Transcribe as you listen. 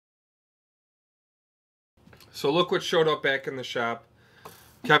So look what showed up back in the shop.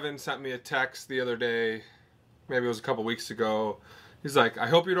 Kevin sent me a text the other day, maybe it was a couple weeks ago. He's like, I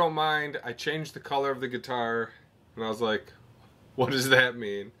hope you don't mind, I changed the color of the guitar. And I was like, what does that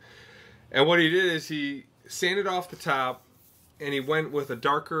mean? And what he did is he sanded off the top and he went with a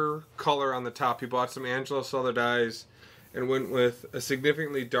darker color on the top. He bought some Angelo Solar dyes and went with a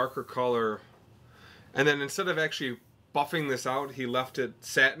significantly darker color. And then instead of actually buffing this out, he left it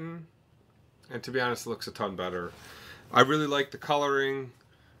satin. And to be honest, it looks a ton better. I really like the coloring.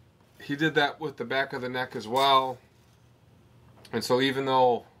 He did that with the back of the neck as well. And so even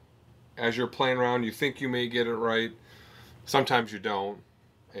though as you're playing around you think you may get it right, sometimes you don't.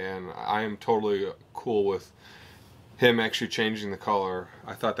 And I am totally cool with him actually changing the color.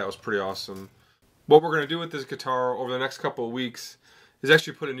 I thought that was pretty awesome. What we're going to do with this guitar over the next couple of weeks is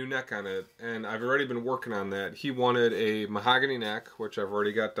actually put a new neck on it. And I've already been working on that. He wanted a mahogany neck, which I've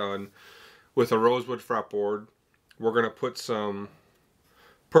already got done, with a rosewood fretboard. We're going to put some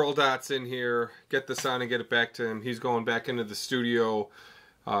pearl dots in here, get this on and get it back to him. He's going back into the studio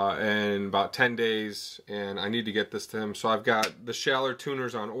in about 10 days, and I need to get this to him. So I've got the shallower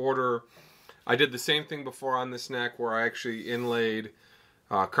tuners on order. I did the same thing before on this neck where I actually inlaid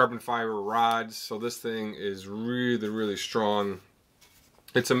carbon fiber rods. So this thing is really, really strong.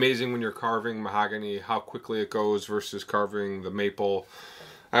 It's amazing when you're carving mahogany how quickly it goes versus carving the maple.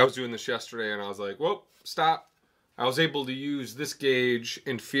 I was doing this yesterday and I was like, whoop, stop. I was able to use this gauge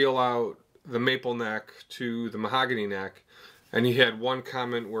and feel out the maple neck to the mahogany neck. And he had one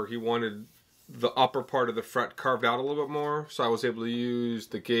comment where he wanted the upper part of the fret carved out a little bit more. So I was able to use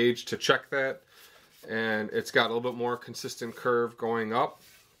the gauge to check that. And it's got a little bit more consistent curve going up.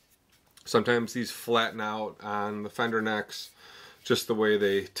 Sometimes these flatten out on the fender necks just the way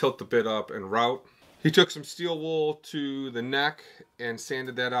they tilt the bit up and route. He took some steel wool to the neck and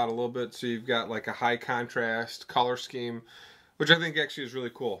sanded that out a little bit so you've got like a high contrast color scheme, which I think actually is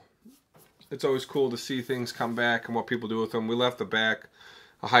really cool. It's always cool to see things come back and what people do with them. We left the back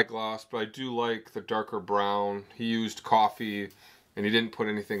a high gloss, but I do like the darker brown. He used coffee and he didn't put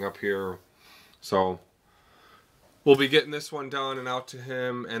anything up here. So we'll be getting this one done and out to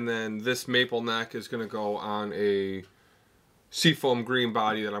him, and then this maple neck is going to go on a seafoam green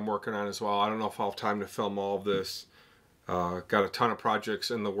body that I'm working on as well. I don't know if I'll have time to film all of this. Got a ton of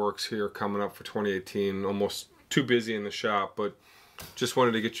projects in the works here coming up for 2018. Almost too busy in the shop, but just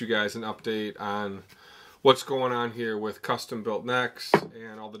wanted to get you guys an update on what's going on here with custom built necks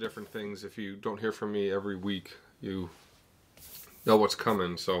and all the different things. If you don't hear from me every week, you know what's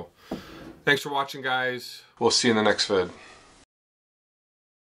coming. So thanks for watching, guys. We'll see you in the next vid.